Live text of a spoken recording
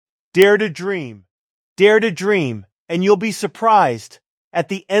Dare to dream. Dare to dream, and you'll be surprised at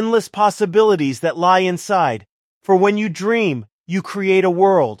the endless possibilities that lie inside. For when you dream, you create a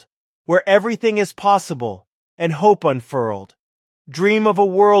world where everything is possible and hope unfurled. Dream of a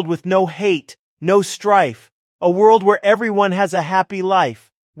world with no hate, no strife, a world where everyone has a happy life,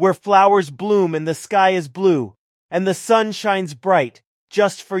 where flowers bloom and the sky is blue, and the sun shines bright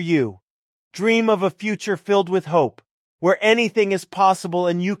just for you. Dream of a future filled with hope, where anything is possible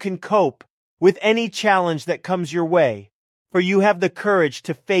and you can cope with any challenge that comes your way, for you have the courage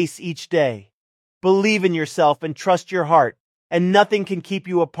to face each day. Believe in yourself and trust your heart, and nothing can keep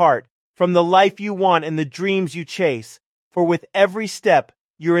you apart from the life you want and the dreams you chase, for with every step,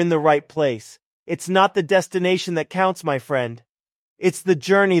 you're in the right place. It's not the destination that counts, my friend. It's the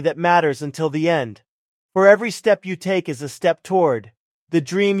journey that matters until the end. For every step you take is a step toward the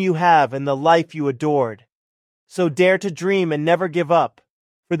dream you have and the life you adored. So dare to dream and never give up,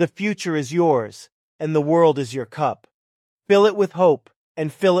 for the future is yours, and the world is your cup. Fill it with hope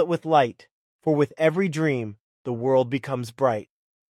and fill it with light, for with every dream, the world becomes bright.